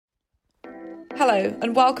Hello,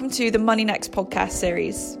 and welcome to the Money Next podcast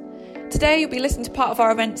series. Today, you'll be listening to part of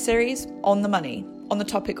our event series, On the Money, on the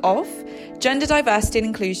topic of gender diversity and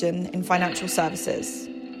inclusion in financial services.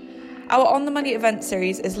 Our On the Money event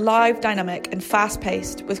series is live, dynamic, and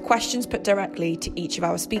fast-paced, with questions put directly to each of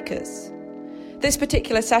our speakers. This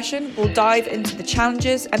particular session will dive into the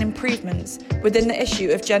challenges and improvements within the issue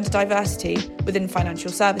of gender diversity within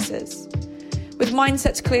financial services. With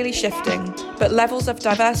mindsets clearly shifting, but levels of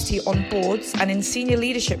diversity on boards and in senior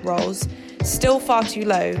leadership roles still far too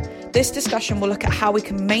low, this discussion will look at how we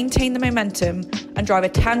can maintain the momentum and drive a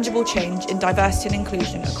tangible change in diversity and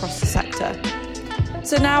inclusion across the sector.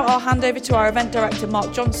 So now I'll hand over to our event director,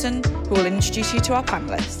 Mark Johnson, who will introduce you to our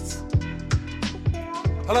panellists.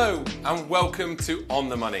 Hello and welcome to On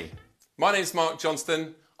the Money. My name is Mark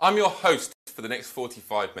Johnston. I'm your host for the next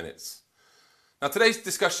 45 minutes. Now, today's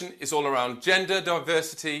discussion is all around gender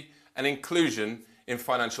diversity and inclusion in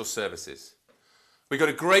financial services. We've got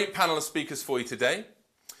a great panel of speakers for you today.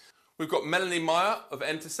 We've got Melanie Maier of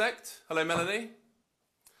Entersekt. Hello, Melanie.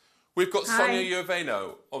 We've got Hi. Sonya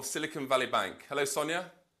Iovieno of Silicon Valley Bank. Hello, Sonya.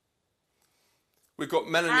 We've got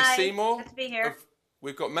Melanie Hi. Seymour. Good to be here.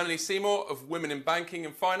 We've got Melanie Seymour of Women in Banking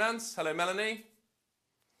and Finance. Hello, Melanie.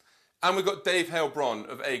 And we've got Dave Heilbron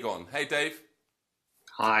of Aegon. Hey, Dave.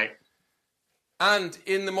 Hi. And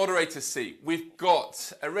in the moderator's seat, we've got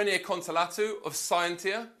Erenia Kontolatou of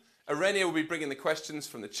Scientia. Erenia will be bringing the questions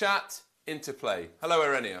from the chat into play. Hello,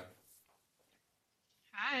 Erenia.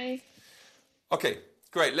 Hi. Okay,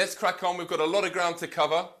 great. Let's crack on. We've got a lot of ground to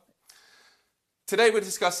cover. Today we're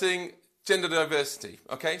discussing gender diversity.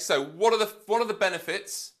 Okay, so what are the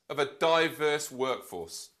benefits of a diverse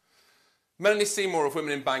workforce? Melanie Seymour of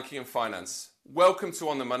Women in Banking and Finance. Welcome to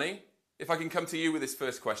On the Money. If I can come to you with this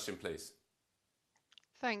first question, please.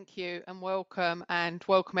 Thank you and welcome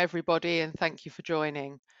everybody and thank you for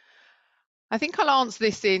joining. I think I'll answer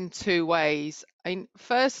this in two ways.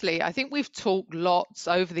 Firstly, I think we've talked lots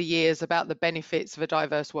over the years about the benefits of a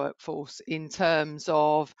diverse workforce in terms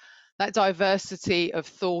of that diversity of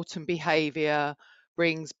thought and behaviour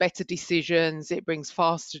brings better decisions, it brings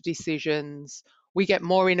faster decisions, we get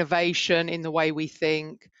more innovation in the way we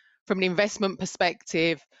think. From an investment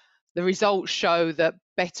perspective, the results show that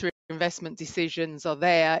better investment decisions are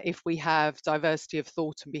there if we have diversity of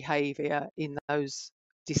thought and behaviour in those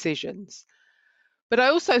decisions. But I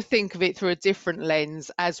also think of it through a different lens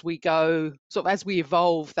as we go, as we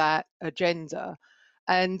evolve that agenda.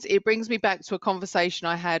 And it brings me back to a conversation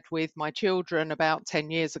I had with my children about 10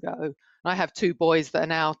 years ago. I have two boys that are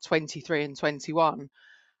now 23 and 21.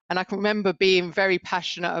 And I can remember being very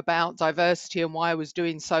passionate about diversity and why I was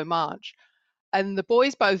doing so much. And the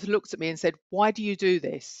boys both looked at me and said, "Why do you do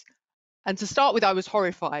this?" And to start with, I was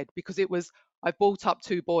horrified because I've brought up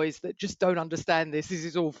two boys that just don't understand this. This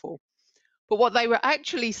is awful. But what they were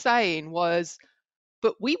actually saying was,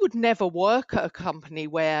 but we would never work at a company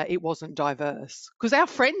where it wasn't diverse because our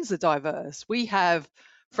friends are diverse. We have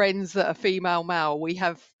friends that are female, male. We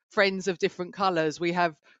have friends of different colours. We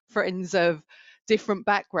have friends of different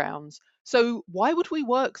backgrounds. So why would we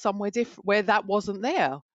work somewhere different where that wasn't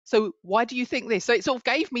there? So why do you think this? So it sort of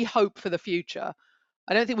gave me hope for the future.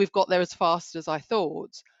 I don't think we've got there as fast as I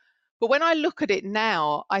thought. But when I look at it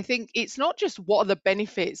now, I think it's not just what are the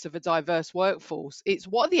benefits of a diverse workforce, it's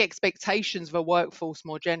what are the expectations of a workforce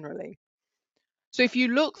more generally. So if you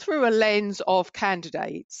look through a lens of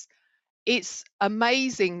candidates, it's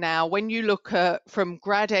amazing now when you look at from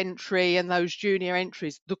grad entry and those junior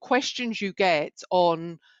entries, the questions you get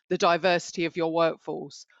on the diversity of your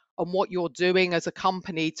workforce and what you're doing as a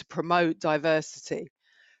company to promote diversity.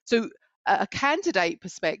 So a candidate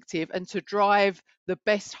perspective and to drive the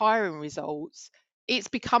best hiring results, it's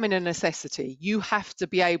becoming a necessity. You have to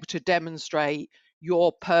be able to demonstrate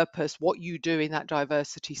your purpose, what you do in that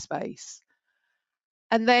diversity space.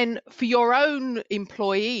 And then for your own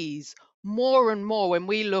employees, more and more when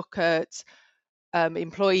we look at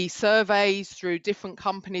employee surveys through different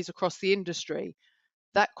companies across the industry,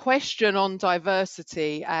 that question on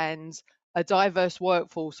diversity and a diverse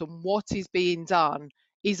workforce and what is being done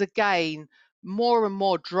is again more and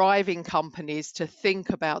more driving companies to think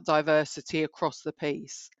about diversity across the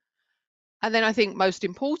piece. And then I think most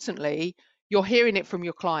importantly, you're hearing it from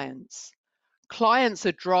your clients. Clients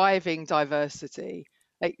are driving diversity.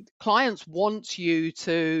 Clients want you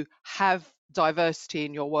to have diversity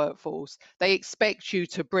in your workforce. They expect you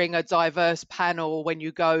to bring a diverse panel when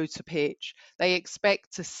you go to pitch. They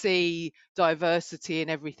expect to see diversity in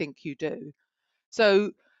everything you do.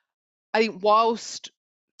 So I think whilst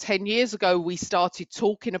 10 years ago we started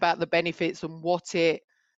talking about the benefits and what it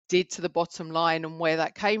did to the bottom line and where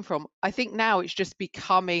that came from, I think now it's just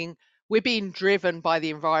becoming we're being driven by the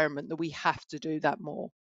environment that we have to do that more.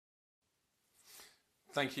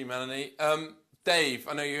 Thank you, Melanie. Dave,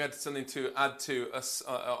 I know you had something to add to us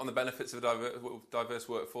on the benefits of a diverse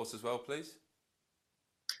workforce as well, please.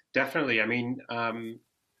 Definitely. I mean,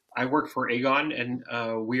 I work for Aegon,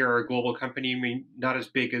 and we are a global company. I mean, not as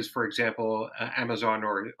big as, for example, Amazon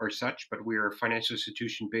or such, but we are a financial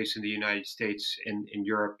institution based in the United States, in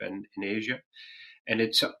Europe, and in Asia. And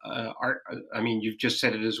it's I mean, you've just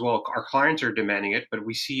said it as well. Our clients are demanding it, but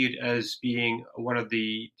we see it as being one of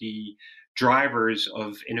the drivers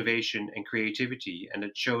of innovation and creativity, and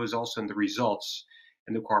it shows also in the results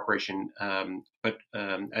in the corporation. But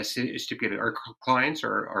as stipulated, our clients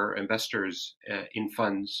or our investors in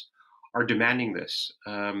funds are demanding this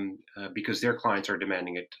because their clients are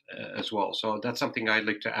demanding it as well. So that's something I'd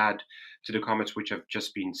like to add to the comments which have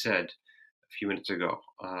just been said a few minutes ago.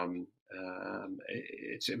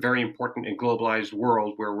 It's a very important and globalized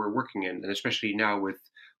world where we're working in, and especially now with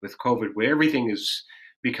COVID, where everything is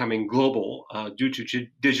becoming global due to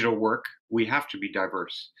digital work. We have to be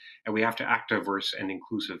diverse, and we have to act diverse and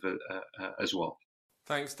inclusive as well.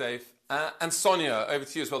 Thanks, Dave. And Sonya, over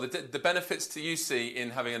to you as well. The benefits do you see in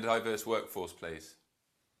having a diverse workforce, please?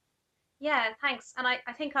 Yeah, thanks. And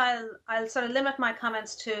I think I'll sort of limit my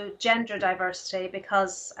comments to gender diversity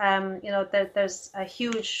because there's a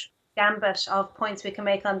huge gambit of points we can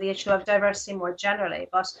make on the issue of diversity more generally.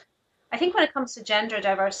 But I think when it comes to gender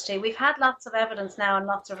diversity, we've had lots of evidence now and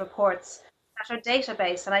lots of reports that are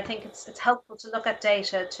data-based, and I think it's helpful to look at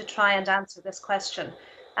data to try and answer this question.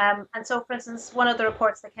 And so, for instance, one of the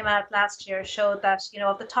reports that came out last year showed that,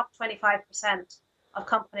 of the top 25% of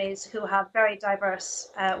companies who have very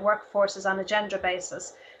diverse workforces on a gender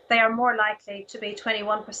basis, they are more likely to be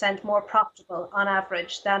 21% more profitable on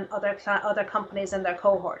average than other companies in their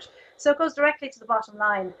cohort. So it goes directly to the bottom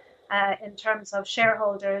line in terms of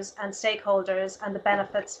shareholders and stakeholders and the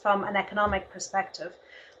benefits from an economic perspective.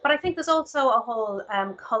 But I think there's also a whole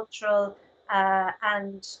cultural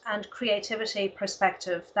and creativity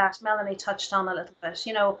perspective that Melanie touched on a little bit.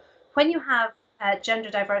 When you have gender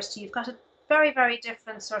diversity, you've got a very, very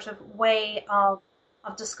different sort of way of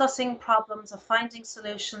discussing problems, of finding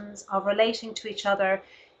solutions, of relating to each other.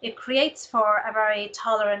 It creates for a very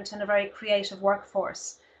tolerant and a very creative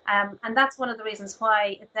workforce. And that's one of the reasons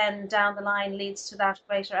why it then down the line leads to that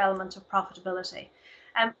greater element of profitability.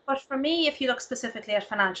 But for me, if you look specifically at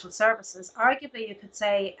financial services, arguably you could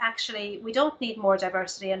say, actually, we don't need more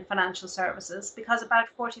diversity in financial services because about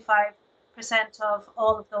 45% of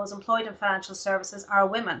all of those employed in financial services are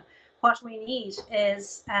women. What we need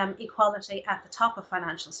is equality at the top of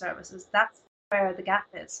financial services. That's where the gap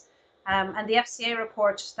is. And the FCA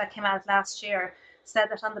report that came out last year said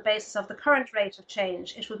that on the basis of the current rate of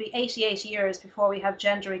change, it will be 88 years before we have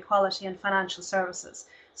gender equality in financial services.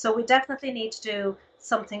 So we definitely need to do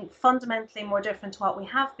something fundamentally more different to what we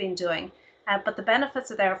have been doing. But the benefits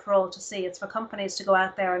are there for all to see. It's for companies to go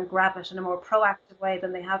out there and grab it in a more proactive way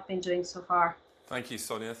than they have been doing so far. Thank you,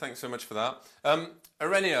 Sonya. Thanks so much for that.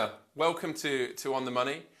 Erenia, welcome to On the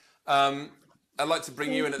Money. I'd like to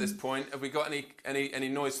bring you in at this point. Have we got any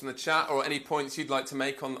noise from the chat or any points you'd like to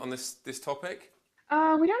make on this topic?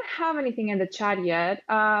 We don't have anything in the chat yet,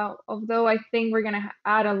 although I think we're going to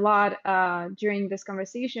add a lot during this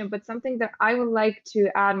conversation. But something that I would like to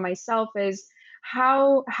add myself is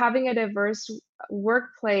how having a diverse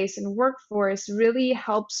workplace and workforce really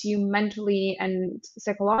helps you mentally and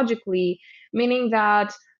psychologically, meaning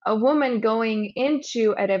that a woman going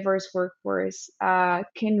into a diverse workforce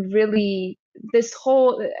can really, this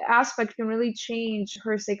whole aspect can really change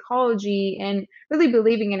her psychology and really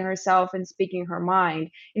believing in herself and speaking her mind,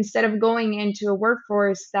 instead of going into a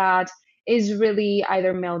workforce that is really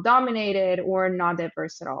either male dominated or not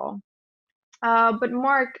diverse at all. But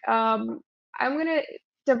Mark, I'm going to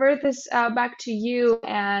divert this back to you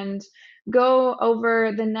and go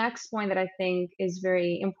over the next point that I think is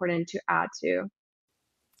very important to add to.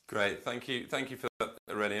 Great, thank you for that,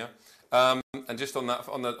 Erenia. And just on that,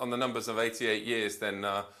 on the numbers of 88 years, then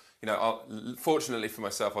fortunately for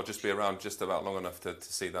myself, I'll just be around just about long enough to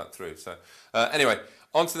see that through. So anyway,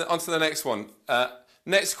 on to the next one.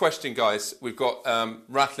 Next question, guys. We've got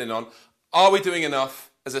rattling on. Are we doing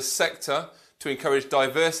enough as a sector to encourage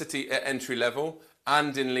diversity at entry level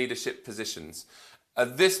and in leadership positions?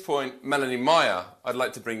 At this point, Melanie Maier, I'd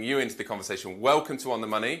like to bring you into the conversation. Welcome to On the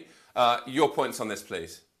Money. Your points on this,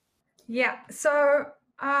 please. Yeah, so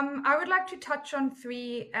I would like to touch on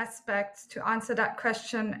three aspects to answer that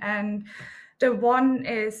question. And the one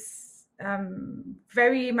is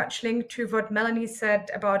very much linked to what Melanie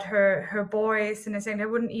said about her boys, and saying they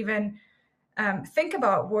wouldn't even think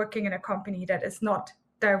about working in a company that is not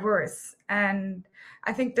diverse. And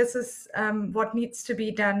I think this is what needs to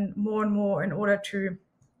be done more and more in order to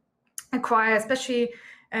acquire, especially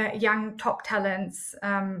young top talents,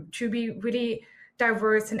 to be really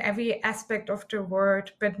diverse in every aspect of the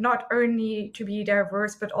word, but not only to be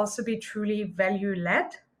diverse, but also be truly value-led.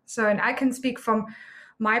 So, and I can speak from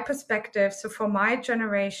my perspective, so for my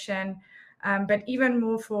generation, but even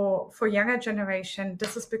more for younger generation,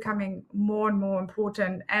 this is becoming more and more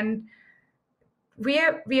important. And we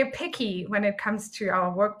are picky when it comes to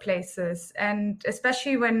our workplaces, and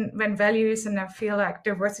especially when values, and I feel like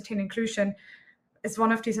diversity and inclusion is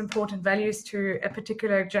one of these important values to a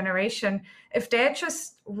particular generation. If they're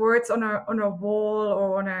just words on a wall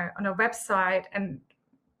or on a website, and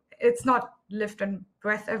it's not lived and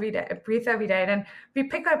breathe every day, then we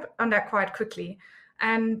pick up on that quite quickly.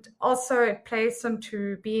 And also it plays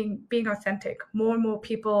into being authentic. More and more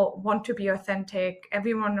people want to be authentic.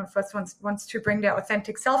 Every one of us wants to bring their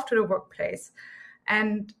authentic self to the workplace.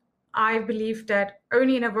 And I believe that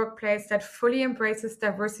only in a workplace that fully embraces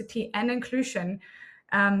diversity and inclusion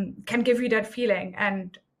can give you that feeling.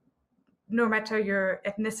 And no matter your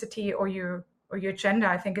ethnicity or your gender,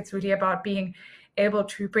 I think it's really about being able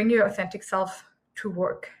to bring your authentic self to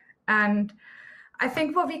work. And I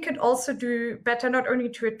think what we could also do better, not only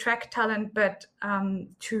to attract talent, but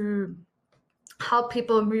to help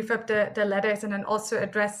people move up the ladders, and then also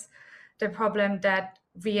address the problem that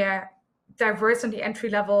we are diverse on the entry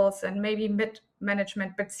levels and maybe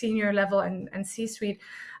mid-management, but senior level and C-suite,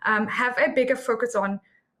 have a bigger focus on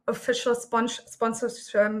official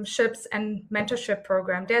sponsorships and mentorship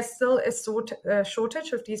program. There's still a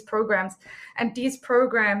shortage of these programs, and these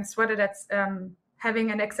programs, whether that's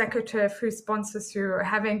having an executive who sponsors you, or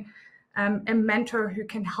having a mentor who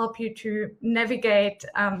can help you to navigate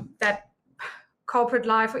that corporate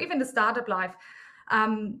life or even the startup life,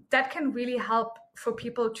 that can really help for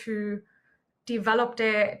people to develop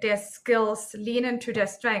their skills, lean into their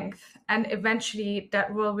strength, and eventually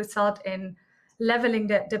that will result in leveling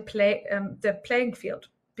the playing field,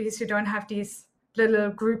 because you don't have these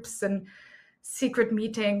little groups and secret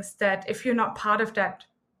meetings that if you're not part of that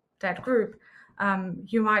group,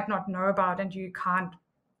 you might not know about, and you can't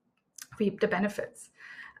reap the benefits.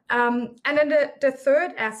 And then the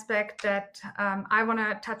third aspect that I want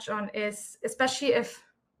to touch on is, especially if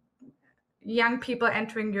young people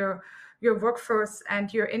entering your workforce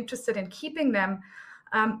and you're interested in keeping them,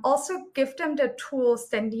 also give them the tools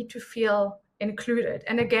they need to feel included.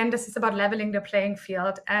 And again, this is about leveling the playing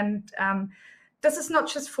field. And this is not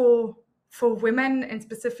just for women, and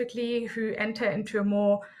specifically who enter into a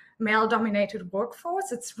more male-dominated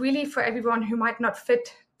workforce. It's really for everyone who might not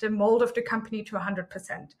fit the mold of the company to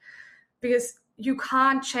 100%, because you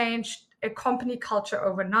can't change a company culture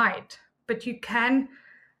overnight, but you can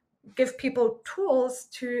give people tools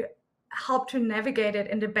to help to navigate it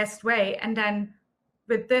in the best way, and then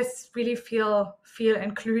with this really feel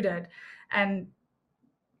included, and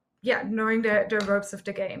knowing the ropes of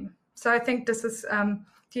the game. So I think this is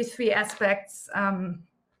these three aspects,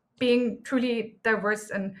 being truly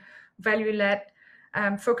diverse and value-led,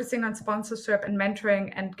 focusing on sponsorship and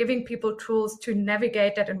mentoring, and giving people tools to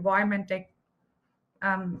navigate that environment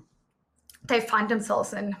they find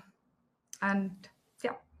themselves in. And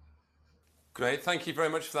Great, thank you very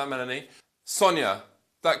much for that, Melanie. Sonya,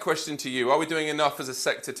 that question to you. Are we doing enough as a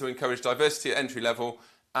sector to encourage diversity at entry level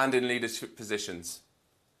and in leadership positions?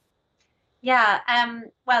 Yeah,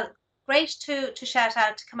 well, great to shout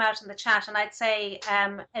out, to come out in the chat. And I'd say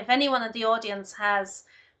if anyone in the audience has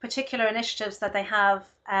particular initiatives that they have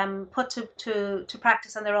put to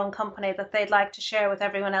practice in their own company that they'd like to share with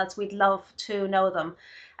everyone else, we'd love to know them.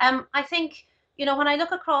 I think, when I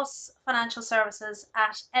look across financial services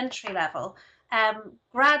at entry level,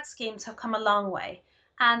 grad schemes have come a long way.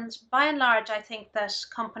 And by and large, I think that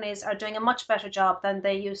companies are doing a much better job than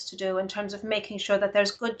they used to do in terms of making sure that there's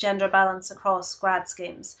good gender balance across grad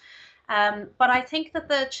schemes. But I think that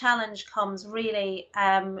the challenge comes really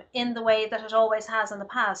in the way that it always has in the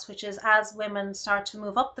past, which is as women start to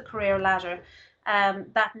move up the career ladder,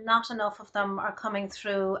 that not enough of them are coming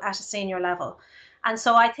through at a senior level. And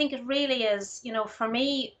so I think it really is, for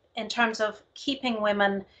me, in terms of keeping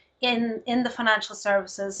women in the financial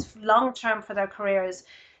services long term for their careers,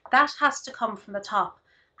 that has to come from the top.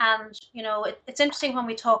 And it's interesting when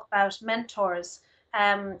we talk about mentors.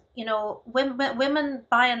 Women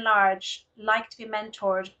by and large like to be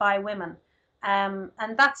mentored by women, and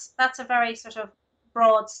that's a very sort of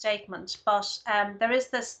broad statement, but there is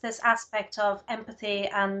this aspect of empathy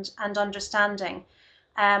and understanding,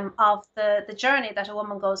 of the journey that a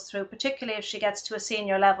woman goes through, particularly if she gets to a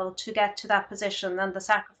senior level, to get to that position, and the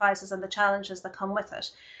sacrifices and the challenges that come with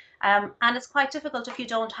it. And it's quite difficult if you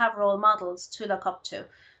don't have role models to look up to.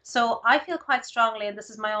 So I feel quite strongly, and this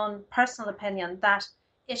is my own personal opinion, that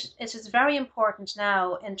it is very important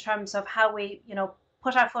now in terms of how we,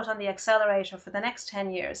 put our foot on the accelerator for the next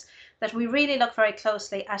 10 years, that we really look very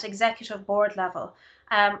closely at executive board level.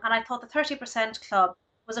 And I thought the 30% club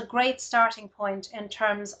was a great starting point in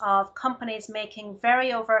terms of companies making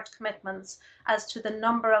very overt commitments as to the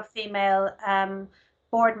number of female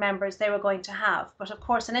board members they were going to have. But of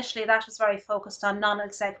course, initially that was very focused on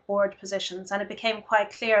non-exec board positions, and it became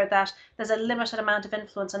quite clear that there's a limited amount of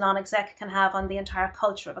influence a non-exec can have on the entire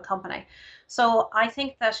culture of a company. So I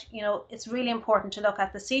think that, it's really important to look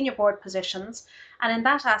at the senior board positions, and in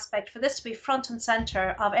that aspect, for this to be front and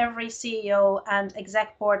center of every CEO and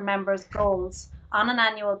exec board members' goals on an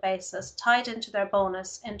annual basis, tied into their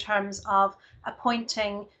bonus in terms of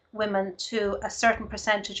appointing women to a certain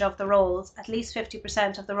percentage of the roles, at least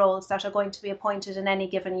 50% of the roles that are going to be appointed in any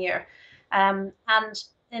given year. And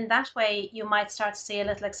in that way, you might start to see a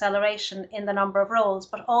little acceleration in the number of roles,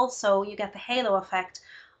 but also you get the halo effect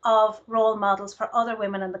of role models for other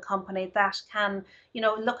women in the company that can,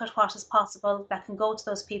 look at what is possible, that can go to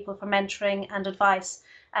those people for mentoring and advice.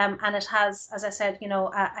 And it has, as I said,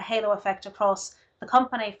 a halo effect across the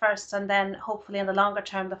company first, and then hopefully in the longer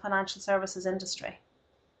term, the financial services industry.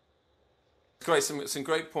 Great, some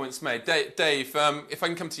great points made. Dave, if I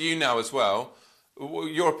can come to you now as well,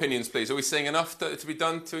 your opinions, please. Are we seeing enough to be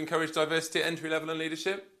done to encourage diversity at entry level and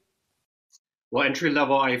leadership? Well, entry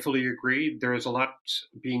level, I fully agree. There is a lot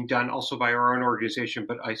being done also by our own organization,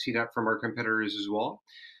 but I see that from our competitors as well.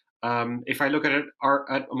 If I look at it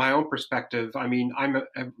at my own perspective, I mean, I'm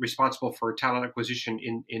responsible for talent acquisition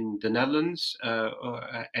in the Netherlands,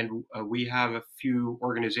 and we have a few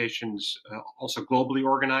organizations also globally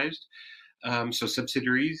organized. So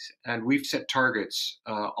subsidiaries, and we've set targets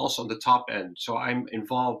also on the top end. So I'm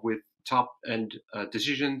involved with top end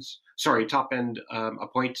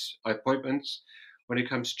appointments when it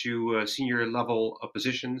comes to senior level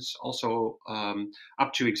positions, also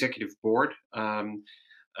up to executive board.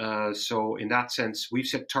 So in that sense, we've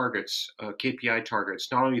set targets, KPI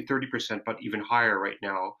targets, not only 30%, but even higher right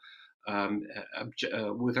now,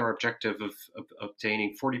 with our objective of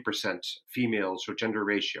obtaining 40% females or gender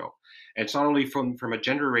ratio. And it's not only from a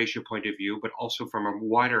gender ratio point of view, but also from a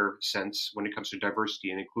wider sense when it comes to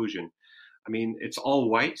diversity and inclusion. I mean, it's all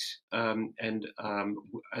white, and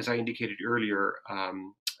as I indicated earlier,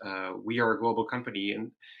 we are a global company,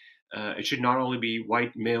 and it should not only be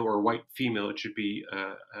white male or white female, it should be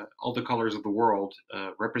all the colors of the world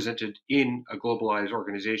represented in a globalized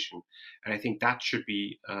organization. And I think that should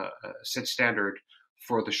be a set standard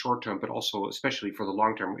for the short term, but also especially for the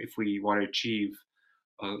long term, if we want to achieve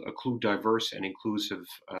a diverse and inclusive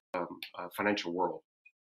financial world.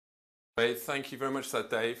 Great, thank you very much for that,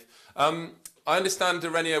 Dave. I understand,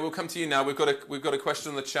 Erenia, we'll come to you now. We've got a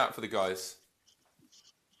question on the chat for the guys.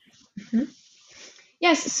 Mm-hmm.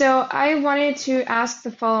 Yes, so I wanted to ask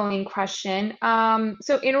the following question.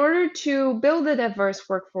 So in order to build a diverse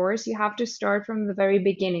workforce, you have to start from the very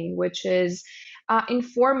beginning, which is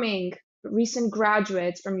informing recent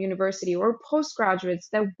graduates from university or postgraduates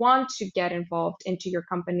that want to get involved into your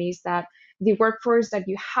companies that the workforce that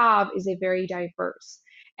you have is a very diverse.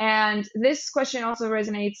 And this question also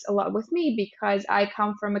resonates a lot with me because I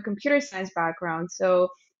come from a computer science background. So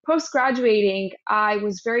post-graduating, I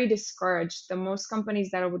was very discouraged. The most companies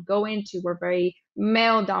that I would go into were very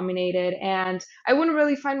male-dominated, and I wouldn't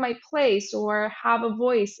really find my place or have a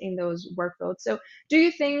voice in those work fields. So do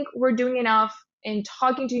you think we're doing enough in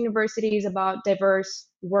talking to universities about diverse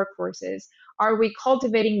workforces? Are we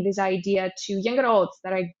cultivating this idea to young adults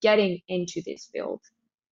that are getting into this field?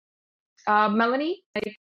 Melanie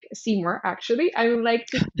Seymour, actually, I would like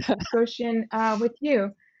to question with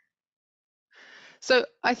you. So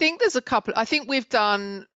I think there's a couple. I think we've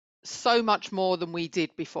done so much more than we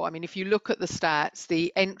did before. I mean, if you look at the stats,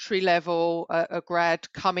 the entry level, a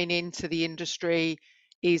grad coming into the industry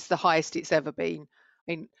is the highest it's ever been.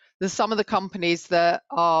 I mean, there's some of the companies that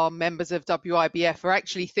are members of WIBF are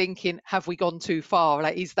actually thinking, have we gone too far?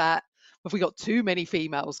 Like, have we got too many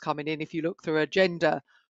females coming in if you look through a gender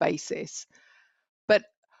basis? But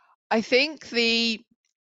I think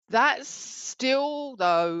that's still,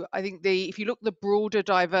 though, I think if you look at the broader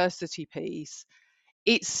diversity piece,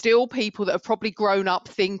 it's still people that have probably grown up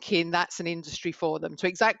thinking that's an industry for them. To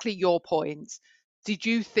exactly your point, did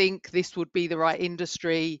you think this would be the right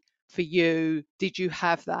industry for you? Did you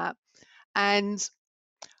have that? And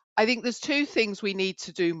I think there's two things we need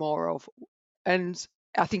to do more of. And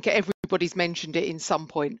I think everybody's mentioned it in some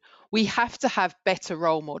point. We have to have better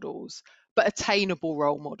role models, but attainable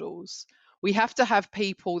role models. We have to have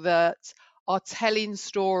people that are telling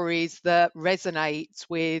stories that resonate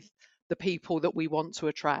with the people that we want to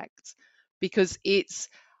attract. Because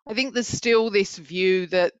I think there's still this view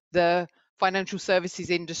that the financial services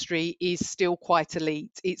industry is still quite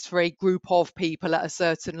elite. It's for a group of people at a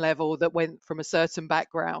certain level that went from a certain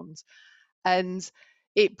background. And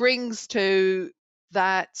it brings to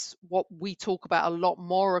that what we talk about a lot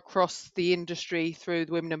more across the industry through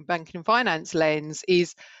the Women in Banking and Finance lens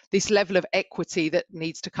is this level of equity that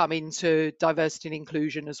needs to come into diversity and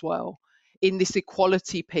inclusion as well, in this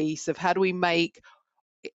equality piece of how do we make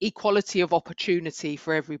equality of opportunity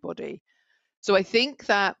for everybody. So I think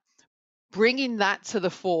that bringing that to the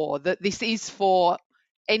fore, that this is for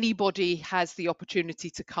anybody has the opportunity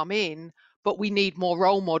to come in, but we need more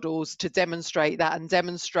role models to demonstrate that and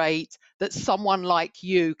demonstrate that someone like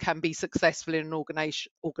you can be successful in an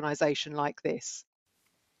organization like this.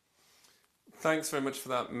 Thanks very much for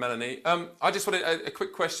that, Melanie. I just wanted a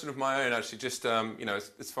quick question of my own, actually, just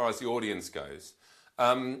as far as the audience goes.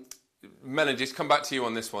 Melanie, just come back to you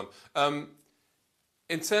on this one.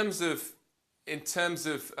 In terms of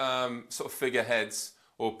sort of figureheads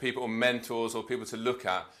or people or mentors or people to look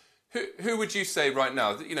at, who would you say right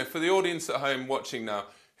now, for the audience at home watching now,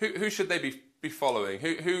 who should they be following?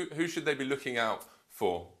 Who should they be looking out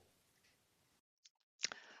for?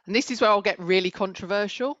 And this is where I'll get really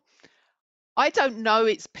controversial. I don't know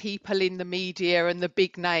it's people in the media and the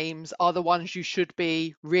big names are the ones you should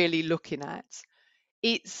be really looking at.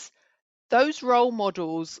 It's those role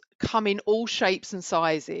models come in all shapes and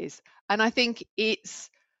sizes. And I think if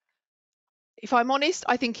I'm honest,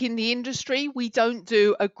 I think in the industry, we don't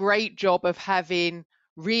do a great job of having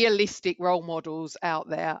realistic role models out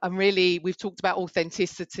there. And really, we've talked about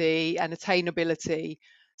authenticity and attainability.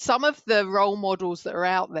 Some of the role models that are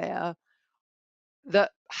out there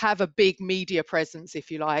that have a big media presence,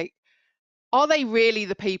 if you like, are they really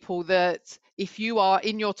the people that if you are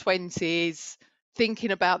in your 20s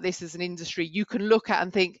thinking about this as an industry, you can look at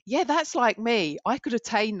and think, yeah, that's like me. I could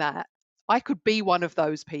attain that. I could be one of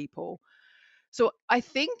those people. So I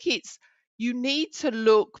think you need to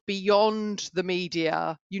look beyond the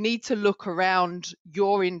media. You need to look around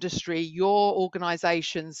your industry, your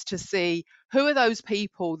organizations to see who are those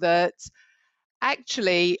people that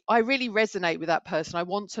actually I really resonate with that person. I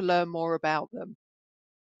want to learn more about them.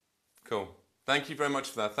 Cool. Thank you very much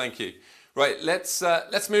for that. Thank you. Right, let's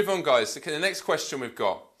move on, guys. Okay, the next question we've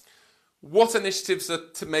got: what initiatives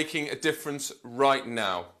are making a difference right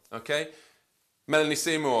now? Okay, Melanie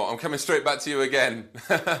Seymour, I'm coming straight back to you again.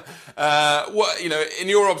 What in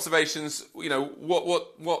your observations,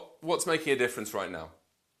 what's making a difference right now?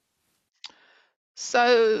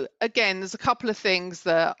 So again, there's a couple of things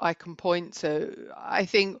that I can point to. I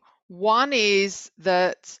think one is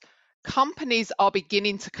that companies are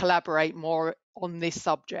beginning to collaborate more on this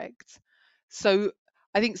subject. So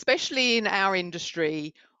I think especially in our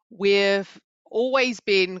industry, we've always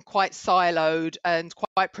been quite siloed and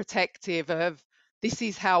quite protective of this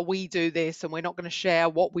is how we do this and we're not going to share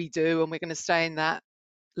what we do and we're going to stay in that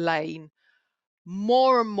lane.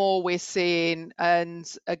 More and more we're seeing, and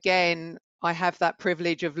again, I have that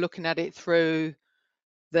privilege of looking at it through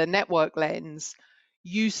the network lens.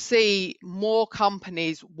 You see more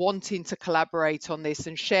companies wanting to collaborate on this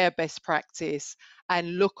and share best practice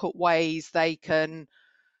and look at ways they can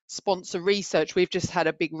sponsor research. We've just had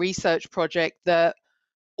a big research project that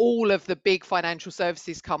all of the big financial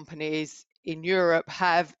services companies in Europe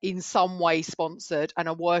have in some way sponsored and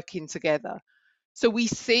are working together. So we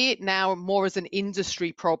see it now more as an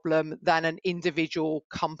industry problem than an individual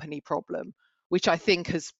company problem, which I think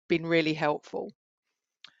has been really helpful.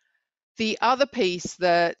 The other piece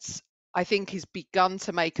that I think has begun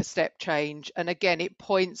to make a step change, and again, it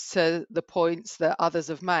points to the points that others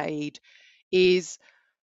have made, is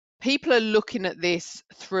people are looking at this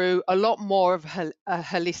through a lot more of a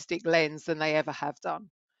holistic lens than they ever have done.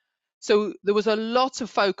 So there was a lot of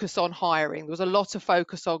focus on hiring. There was a lot of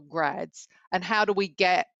focus on grads and how do we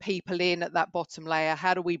get people in at that bottom layer?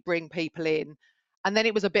 How do we bring people in? And then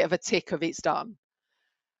it was a bit of a tick of it's done.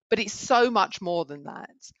 But it's so much more than that.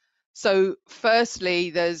 So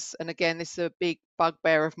firstly, and again, this is a big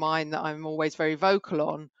bugbear of mine that I'm always very vocal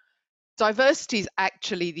on, diversity is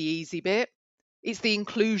actually the easy bit. It's the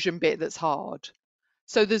inclusion bit that's hard.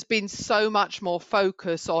 So there's been so much more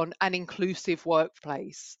focus on an inclusive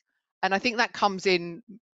workplace. And I think that comes in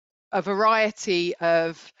a variety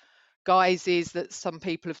of guises that some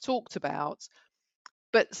people have talked about.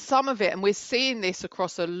 But some of it, and we're seeing this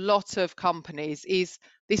across a lot of companies, is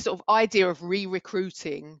this sort of idea of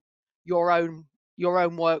re-recruiting your own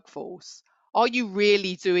workforce. Are you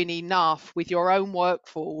really doing enough with your own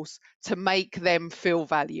workforce to make them feel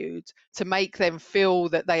valued, to make them feel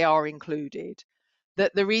that they are included,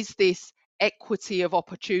 that there is this equity of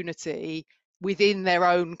opportunity within their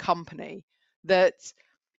own company, that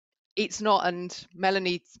it's not, and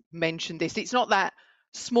Melanie mentioned this, it's not that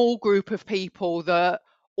small group of people that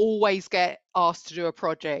always get asked to do a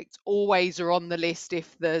project, always are on the list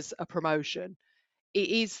if there's a promotion. It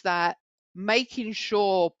is that making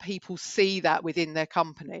sure people see that within their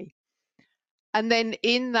company. And then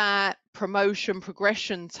in that promotion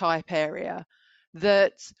progression type area,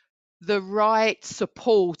 that the right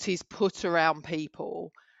support is put around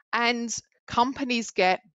people and companies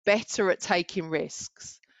get better at taking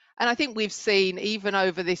risks. And I think we've seen, even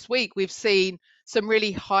over this week, we've seen some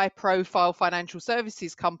really high profile financial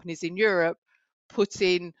services companies in Europe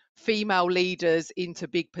putting female leaders into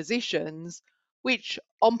big positions, which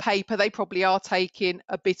on paper, they probably are taking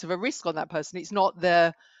a bit of a risk on that person. It's not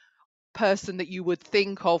the person that you would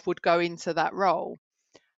think of would go into that role.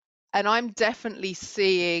 And I'm definitely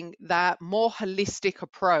seeing that more holistic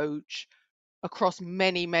approach across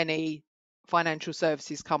many, many financial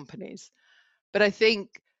services companies. But I think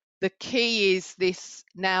the key is this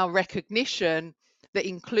now recognition that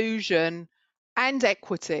inclusion and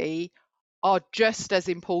equity are just as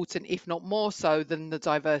important, if not more so, than the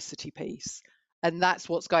diversity piece. And that's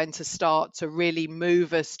what's going to start to really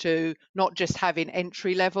move us to not just having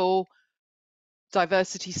entry level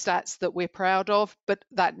diversity stats that we're proud of, but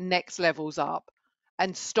that next levels up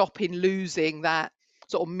and stopping losing that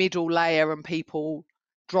sort of middle layer and people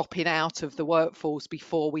dropping out of the workforce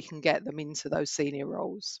before we can get them into those senior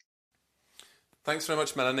roles. Thanks very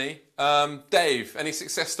much, Melanie. Dave, any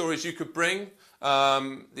success stories you could bring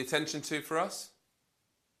the attention to for us?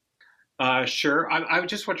 Sure. I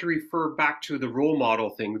just want to refer back to the role model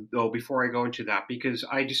thing, though, before I go into that, because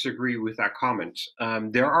I disagree with that comment.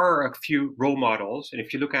 There are a few role models, and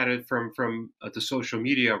if you look at it from the social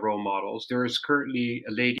media role models, there is currently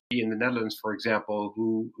a lady in the Netherlands, for example,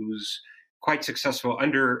 who's quite successful.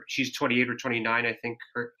 She's 28 or 29, I think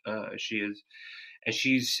she is. And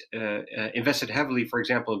she's invested heavily, for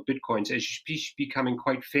example, in Bitcoins, and she's becoming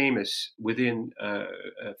quite famous within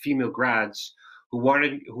female grads who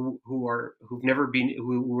were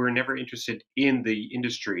never interested in the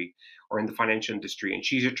industry or in the financial industry, and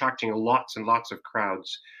she's attracting lots and lots of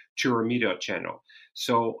crowds to her media channel.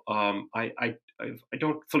 So I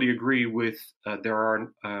don't fully agree with there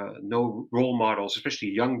are no role models, especially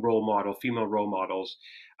young role model, female role models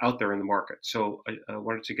out there in the market. So I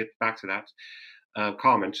wanted to get back to that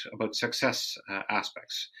comment about success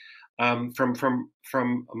aspects.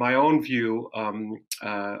 From my own view,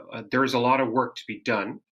 there's a lot of work to be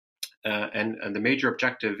done, and the major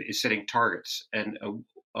objective is setting targets. And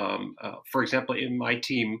for example, in my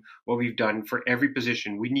team, what we've done for every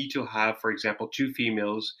position, we need to have, for example, 2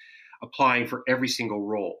 females applying for every single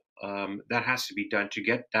role. That has to be done to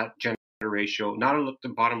get that gender ratio, not at the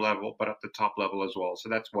bottom level, but at the top level as well. So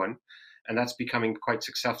that's one. And that's becoming quite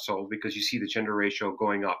successful because you see the gender ratio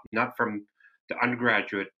going up, not from the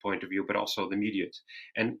undergraduate point of view, but also the immediate.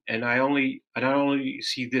 And I not only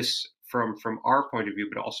see this from our point of view,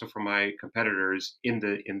 but also from my competitors in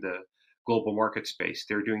the global market space.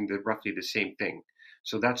 They're doing roughly the same thing.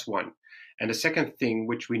 So that's one. And the second thing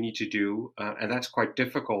which we need to do, and that's quite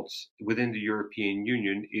difficult within the European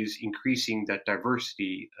Union, is increasing that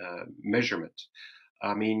diversity measurement.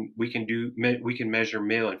 I mean, we can measure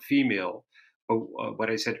male and female, but what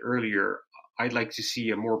I said earlier, I'd like to see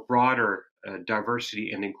a more broader diversity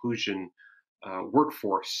and inclusion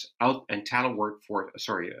workforce out and talent workforce.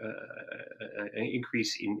 An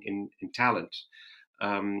increase in talent,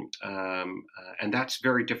 and that's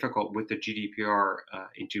very difficult with the GDPR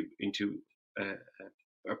into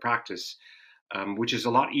a practice, which is a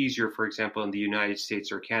lot easier, for example, in the United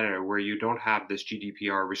States or Canada, where you don't have this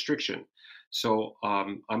GDPR restriction. So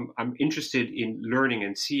I'm interested in learning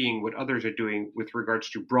and seeing what others are doing with regards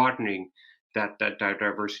to broadening that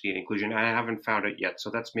diversity and inclusion. I haven't found it yet, so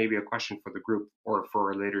that's maybe a question for the group or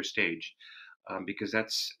for a later stage, because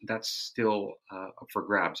that's still up for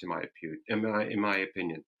grabs in my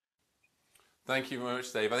opinion. Thank you very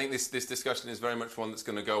much, Dave. I think this discussion is very much one that's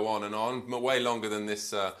going to go on and on, way longer than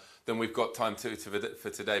this than we've got time for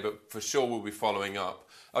today, but for sure we'll be following up.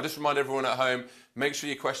 I'll just remind everyone at home, make sure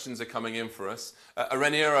your questions are coming in for us.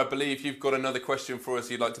 Erenia, I believe you've got another question for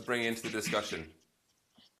us you'd like to bring into the discussion.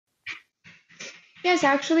 Yes,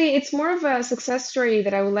 actually, it's more of a success story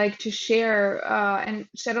that I would like to share and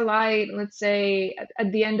shed a light, let's say,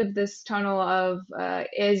 at the end of this tunnel of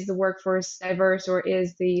is the workforce diverse or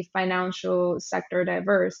is the financial sector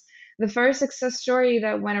diverse? The first success story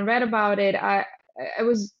that when I read about it, I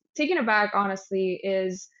was taken aback, honestly,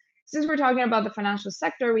 is since we're talking about the financial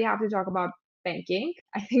sector, we have to talk about banking.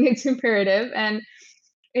 I think it's imperative. And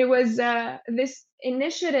it was this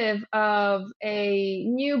initiative of a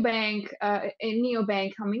new bank, a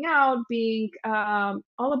neobank coming out, being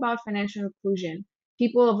all about financial inclusion.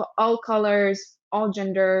 People of all colors, all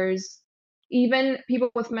genders, even people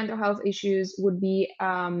with mental health issues would be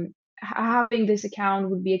having this account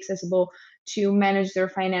would be accessible to manage their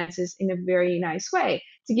finances in a very nice way.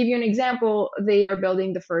 To give you an example, they are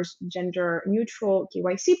building the first gender neutral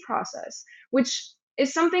KYC process, which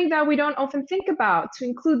is something that we don't often think about, to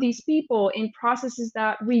include these people in processes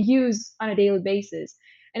that we use on a daily basis.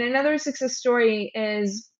 And another success story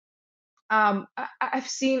is I've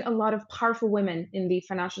seen a lot of powerful women in the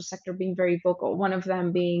financial sector being very vocal. One of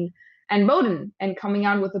them being Anne Boden, and coming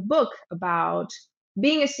out with a book about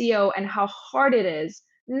being a CEO and how hard it is,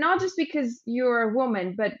 not just because you're a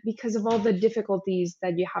woman, but because of all the difficulties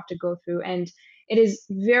that you have to go through. And it is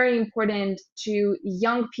very important to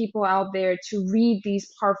young people out there to read these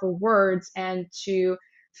powerful words and to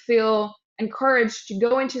feel encouraged to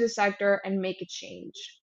go into the sector and make a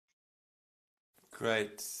change.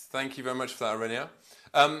 Great. Thank you very much for that,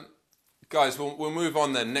 Erenia. Guys, we'll move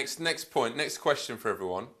on then. Next point, next question for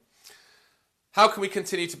everyone. How can we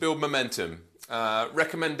continue to build momentum?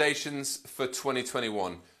 Recommendations for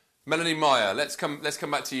 2021. Melanie Maier, let's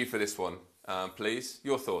come back to you for this one, please.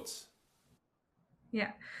 Your thoughts.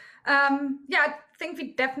 Yeah. I think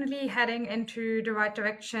we're definitely heading into the right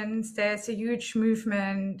directions. There's a huge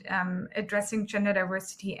movement addressing gender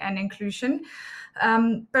diversity and inclusion.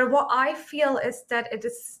 But what I feel is that it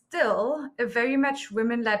is still a very much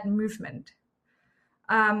women-led movement.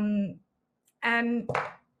 And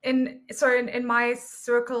in my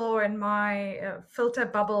circle or in my filter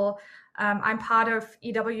bubble, I'm part of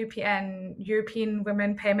EWPN, European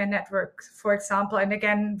Women Payment Network, for example. And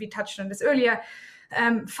again, we touched on this earlier.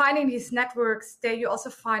 Finding these networks, there you also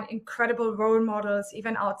find incredible role models,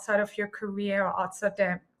 even outside of your career or outside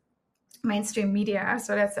the mainstream media.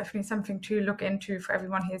 So that's definitely something to look into for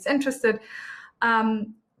everyone who is interested.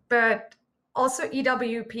 But also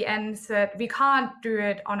EWPN said we can't do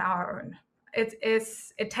it on our own.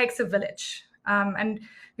 It takes a village. And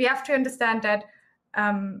we have to understand that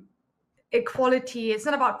equality, it's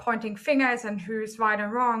not about pointing fingers and who's right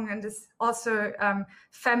and wrong. And this also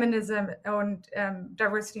feminism and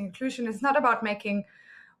diversity and inclusion is not about making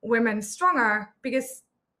women stronger, because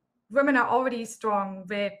women are already strong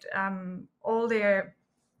with all their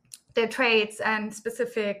traits and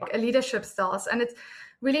specific leadership styles. And it's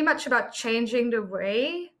really much about changing the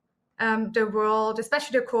way the world,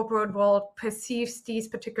 especially the corporate world, perceives these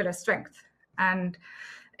particular strengths. And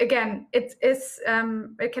again, it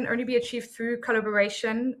can only be achieved through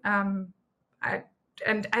collaboration. And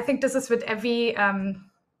I think this is with every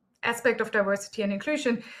aspect of diversity and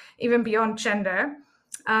inclusion, even beyond gender,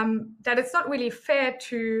 that it's not really fair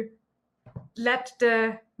to let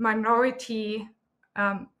the minority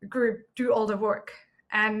group do all the work.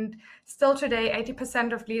 And still today,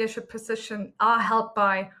 80% of leadership positions are held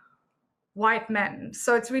by white men.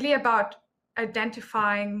 So it's really about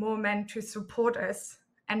identifying more men to support us,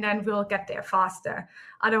 and then we'll get there faster.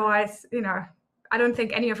 Otherwise, I don't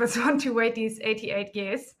think any of us want to wait these 88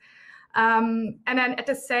 years. And then at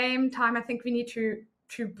the same time, I think we need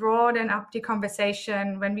to broaden up the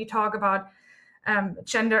conversation when we talk about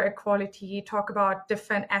gender equality, talk about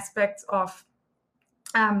different aspects of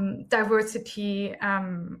diversity,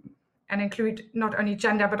 and include not only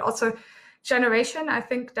gender, but also generation. I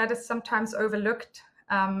think that is sometimes overlooked.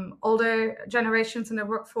 Older generations in the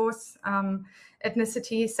workforce,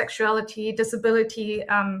 ethnicity, sexuality, disability,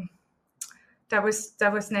 that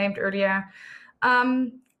was named earlier.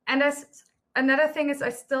 And another thing is, I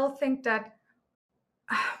still think that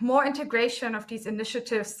more integration of these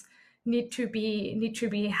initiatives need to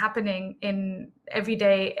be happening in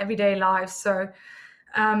everyday lives. So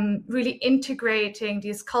really integrating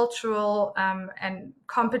these cultural and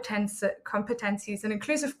competencies and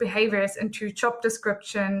inclusive behaviors into job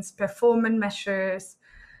descriptions, performance measures,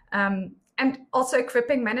 and also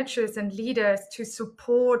equipping managers and leaders to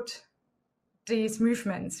support these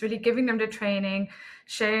movements, really giving them the training,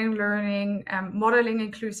 sharing learning, modeling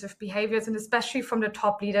inclusive behaviors, and especially from the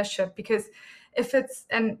top leadership. Because if it's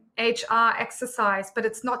an HR exercise, but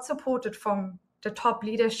it's not supported from the top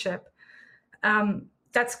leadership,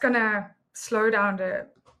 that's going to slow down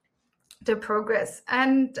the progress.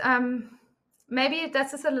 And maybe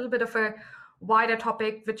this is a little bit of a wider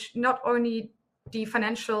topic, which not only the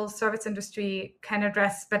financial service industry can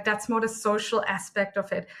address, but that's more the social aspect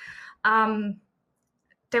of it.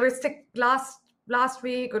 There was the last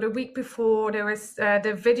week or the week before, there was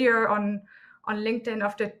the video on LinkedIn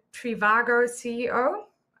of the Trivago CEO.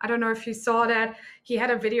 I don't know if you saw that. He had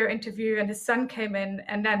a video interview and his son came in,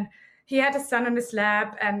 and then he had his son in his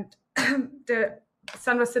lap, and the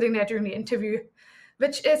son was sitting there during the interview,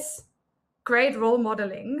 which is great role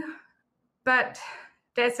modeling, but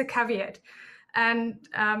there's a caveat. And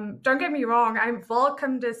don't get me wrong, I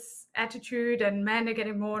welcome this attitude and men are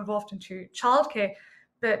getting more involved into childcare.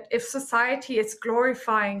 But if society is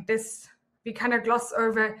glorifying this, we kind of gloss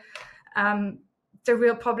over the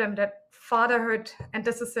real problem that fatherhood, and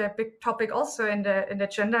this is a big topic also in the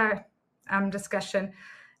gender discussion,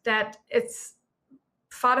 that it's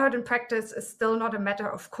fatherhood in practice is still not a matter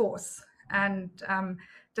of course. And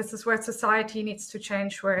this is where society needs to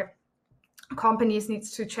change, where companies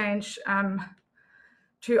needs to change,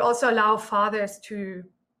 to also allow fathers to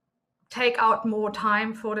take out more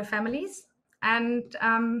time for the families. And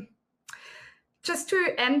just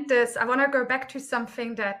to end this, I want to go back to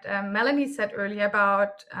something that Melanie said earlier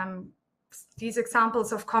about these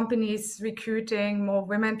examples of companies recruiting more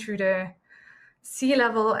women to the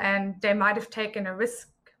C-level, and they might have taken a risk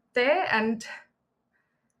there. And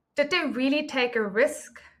did they really take a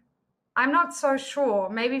risk? I'm not so sure.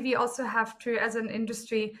 Maybe we also have to, as an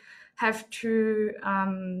industry, have to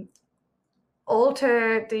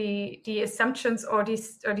alter the assumptions or the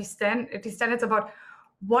standards about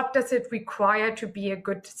what does it require to be a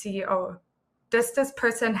good CEO. Does this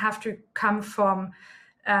person have to come from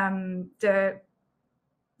the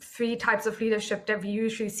 3 types of leadership that we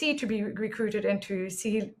usually see to be recruited into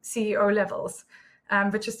CEO levels,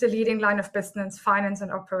 which is the leading line of business, finance,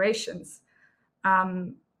 and operations?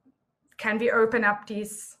 Can we open up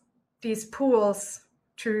these pools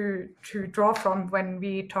to draw from when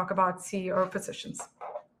we talk about CEO positions?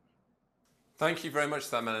 Thank you very much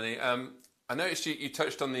for that, Melanie. I noticed you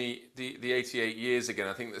touched on the 88 years again.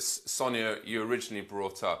 I think this, Sonya, you originally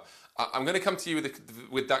brought up. I'm going to come to you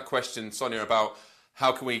with that question, Sonya, about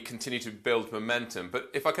how can we continue to build momentum. But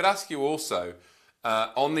if I could ask you also,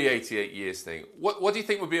 on the 88 years thing, what do you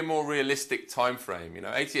think would be a more realistic time frame?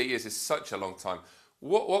 88 years is such a long time.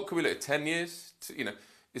 What could we look at? 10 years?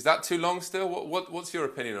 Is that too long still? What's your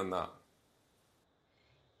opinion on that?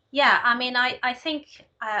 Yeah, I mean, I think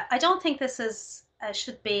I don't think this is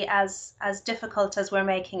should be as difficult as we're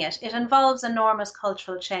making it. It involves enormous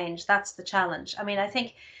cultural change. That's the challenge. I mean, I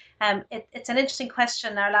think it's an interesting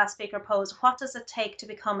question our last speaker posed. What does it take to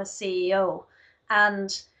become a CEO?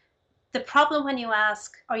 And the problem when you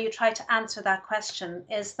ask or you try to answer that question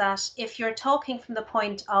is that if you're talking from the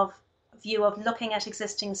point of view of looking at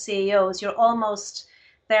existing CEOs, you're almost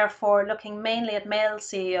therefore looking mainly at male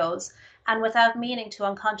CEOs, and without meaning to,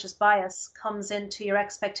 unconscious bias comes into your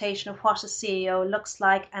expectation of what a CEO looks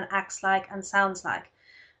like and acts like and sounds like.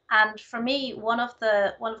 And for me, one of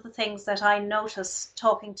the things that I notice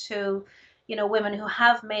talking to women who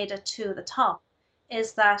have made it to the top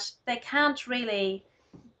is that they can't really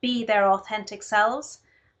be their authentic selves.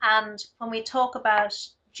 And when we talk about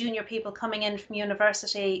junior people coming in from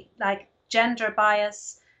university, like gender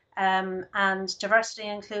bias and diversity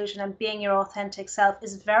and inclusion and being your authentic self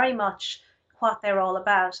is very much what they're all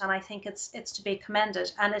about. And I think it's to be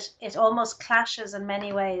commended. And it almost clashes in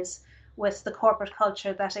many ways with the corporate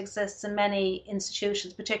culture that exists in many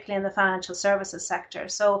institutions, particularly in the financial services sector.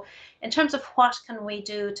 So in terms of what can we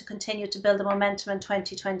do to continue to build the momentum in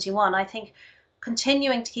 2021, I think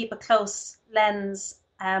continuing to keep a close lens,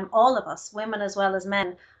 all of us, women as well as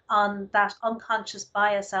men, on that unconscious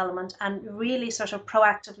bias element and really sort of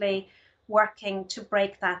proactively working to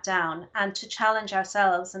break that down and to challenge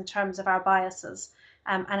ourselves in terms of our biases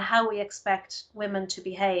and how we expect women to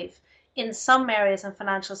behave. In some areas in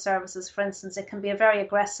financial services, for instance, it can be a very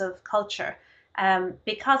aggressive culture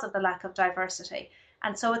because of the lack of diversity.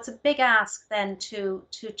 And so it's a big ask then to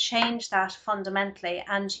change that fundamentally,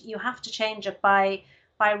 and you have to change it by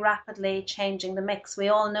rapidly changing the mix. We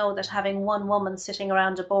all know that having one woman sitting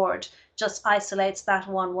around a board just isolates that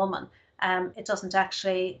one woman. It doesn't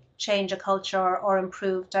actually change a culture or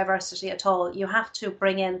improve diversity at all. You have to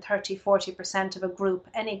bring in 30-40% of a group,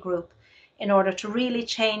 any group, in order to really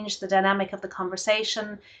change the dynamic of the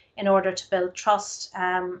conversation, in order to build trust,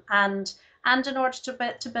 and in order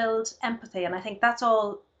to build empathy. And I think that's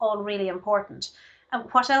all really important. And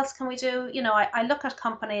what else can we do? I look at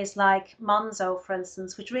companies like Monzo, for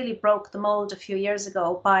instance, which really broke the mold a few years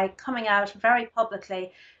ago by coming out very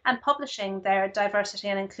publicly and publishing their diversity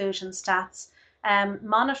and inclusion stats,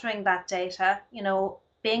 monitoring that data,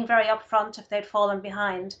 being very upfront if they'd fallen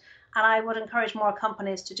behind. And I would encourage more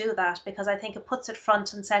companies to do that, because I think it puts it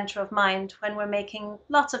front and center of mind when we're making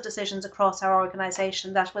lots of decisions across our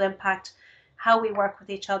organization that will impact how we work with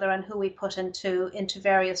each other and who we put into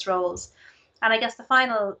various roles. And I guess the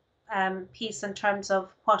final piece in terms of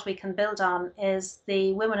what we can build on is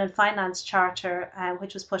the Women in Finance Charter,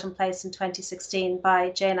 which was put in place in 2016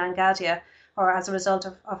 by Jane Angadia, or as a result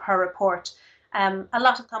of her report. A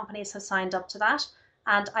lot of companies have signed up to that.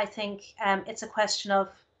 And I think it's a question of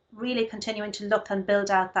really continuing to look and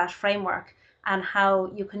build out that framework and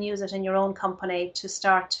how you can use it in your own company to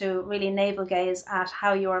start to really navel gaze at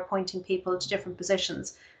how you're appointing people to different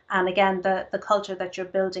positions. And again, the culture that you're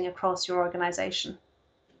building across your organization.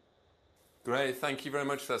 Great, thank you very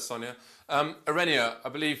much for that, Sonya. Erenia, I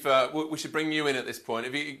believe we should bring you in at this point.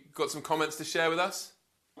 Have you got some comments to share with us?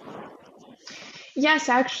 Yes,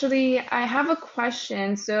 actually, I have a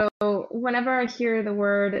question. So whenever I hear the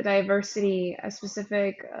word diversity, a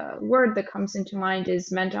specific word that comes into mind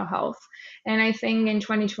is mental health. And I think in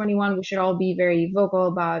 2021, we should all be very vocal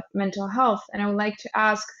about mental health. And I would like to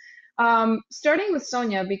ask, starting with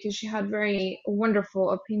Sonya, because she had very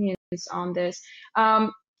wonderful opinions on this,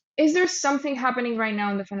 is there something happening right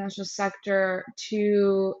now in the financial sector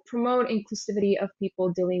to promote inclusivity of people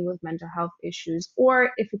dealing with mental health issues?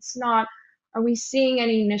 Or if it's not, are we seeing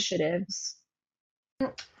any initiatives?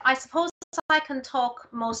 I suppose I can talk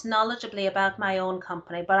most knowledgeably about my own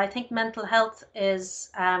company, but I think mental health is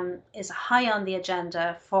high on the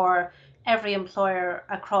agenda for every employer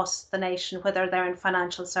across the nation, whether they're in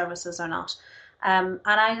financial services or not. And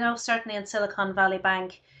I know certainly in Silicon Valley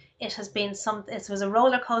Bank, it was a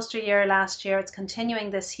roller coaster year last year. It's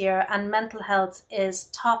continuing this year, and mental health is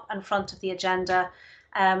top and front of the agenda.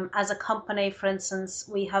 As a company, for instance,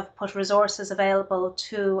 we have put resources available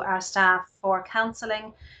to our staff for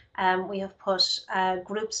counselling. We have put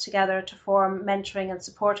groups together to form mentoring and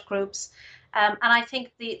support groups. And I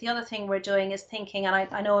think the other thing we're doing is thinking, and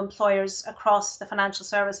I know employers across the financial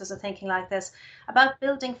services are thinking like this, about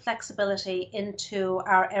building flexibility into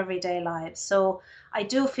our everyday lives. So I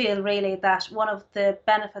do feel really that one of the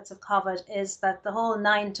benefits of COVID is that the whole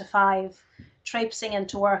 9 to 5 traipsing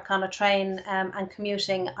into work on a train and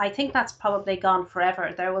commuting, I think that's probably gone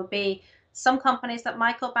forever. There will be some companies that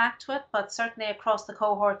might go back to it, but certainly across the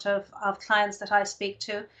cohort of clients that I speak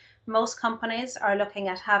to, most companies are looking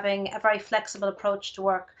at having a very flexible approach to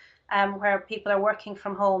work, where people are working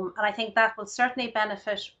from home. And I think that will certainly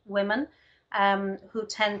benefit women who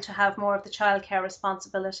tend to have more of the childcare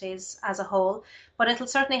responsibilities as a whole. But it'll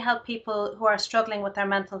certainly help people who are struggling with their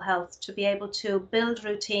mental health to be able to build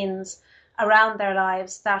routines around their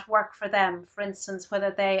lives that work for them. For instance,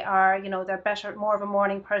 whether they are, they're more of a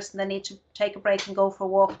morning person, they need to take a break and go for a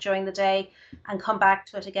walk during the day and come back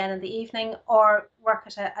to it again in the evening, or work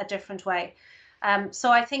it a different way.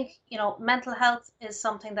 So I think, mental health is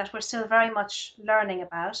something that we're still very much learning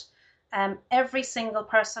about. Every single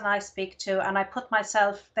person I speak to, and I put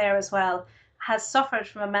myself there as well, has suffered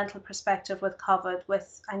from a mental perspective with COVID,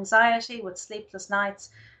 with anxiety, with sleepless nights.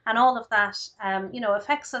 And all of that,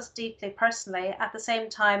 affects us deeply personally. At the same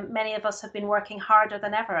time, many of us have been working harder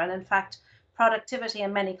than ever. And in fact, productivity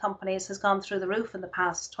in many companies has gone through the roof in the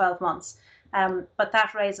past 12 months. But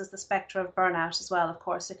that raises the spectre of burnout as well, of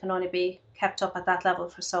course. It can only be kept up at that level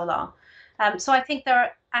for so long. So I think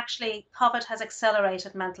COVID has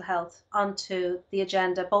accelerated mental health onto the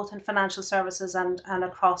agenda, both in financial services and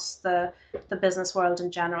across the business world in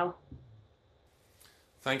general.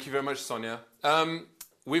 Thank you very much, Sonya.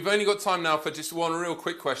 We've only got time now for just one real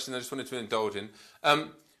quick question I just wanted to indulge in.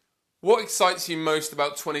 What excites you most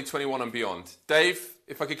about 2021 and beyond? Dave,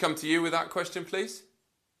 if I could come to you with that question, please.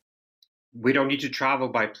 We don't need to travel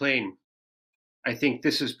by plane. I think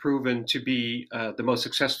this has proven to be the most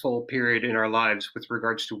successful period in our lives with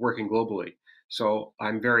regards to working globally. So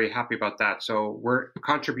I'm very happy about that. So we're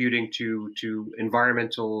contributing to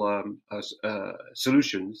environmental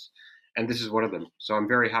solutions, and this is one of them. So I'm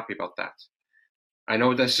very happy about that. I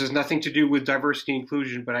know this has nothing to do with diversity and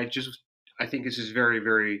inclusion, but I think this is very,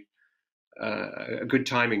 very good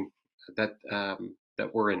timing that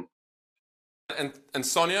we're in. And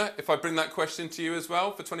Sonya, if I bring that question to you as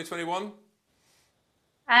well for 2021?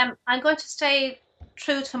 I'm going to stay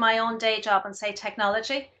true to my own day job and say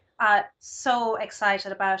technology. So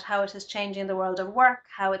excited about how it is changing the world of work,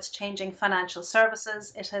 how it's changing financial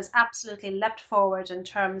services. It has absolutely leapt forward in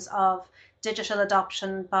terms of digital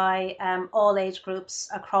adoption by all age groups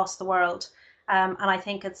across the world. And I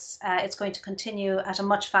think it's going to continue at a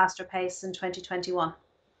much faster pace in 2021.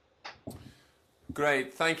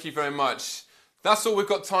 Great, thank you very much. That's all we've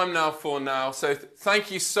got time now for now. So thank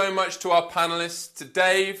you so much to our panelists, to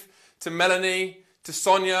Dave, to Melanie, to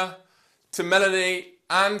Sonya, to Melanie,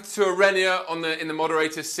 and to Erenia in the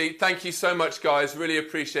moderator's seat. Thank you so much, guys. Really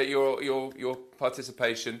appreciate your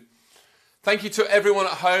participation. Thank you to everyone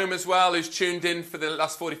at home as well who's tuned in for the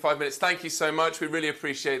last 45 minutes. Thank you so much. We really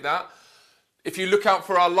appreciate that. If you look out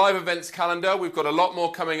for our live events calendar, we've got a lot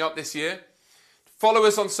more coming up this year. Follow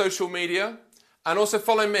us on social media and also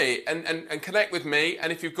follow me and connect with me.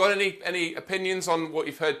 And if you've got any opinions on what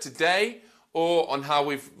you've heard today or on how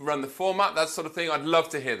we've run the format, that sort of thing, I'd love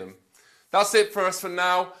to hear them. That's it for us for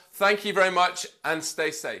now. Thank you very much and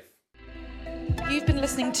stay safe. You've been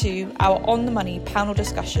listening to our On the Money panel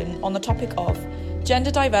discussion on the topic of gender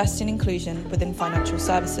diversity and inclusion within financial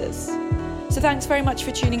services. So thanks very much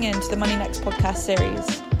for tuning in to the Money Next podcast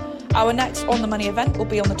series. Our next On the Money event will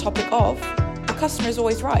be on the topic of the customer is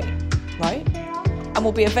always right? And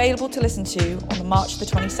will be available to listen to on March the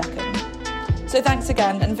 22nd. So thanks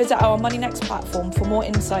again, and visit our Money Next platform for more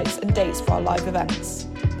insights and dates for our live events.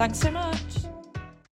 Thanks so much.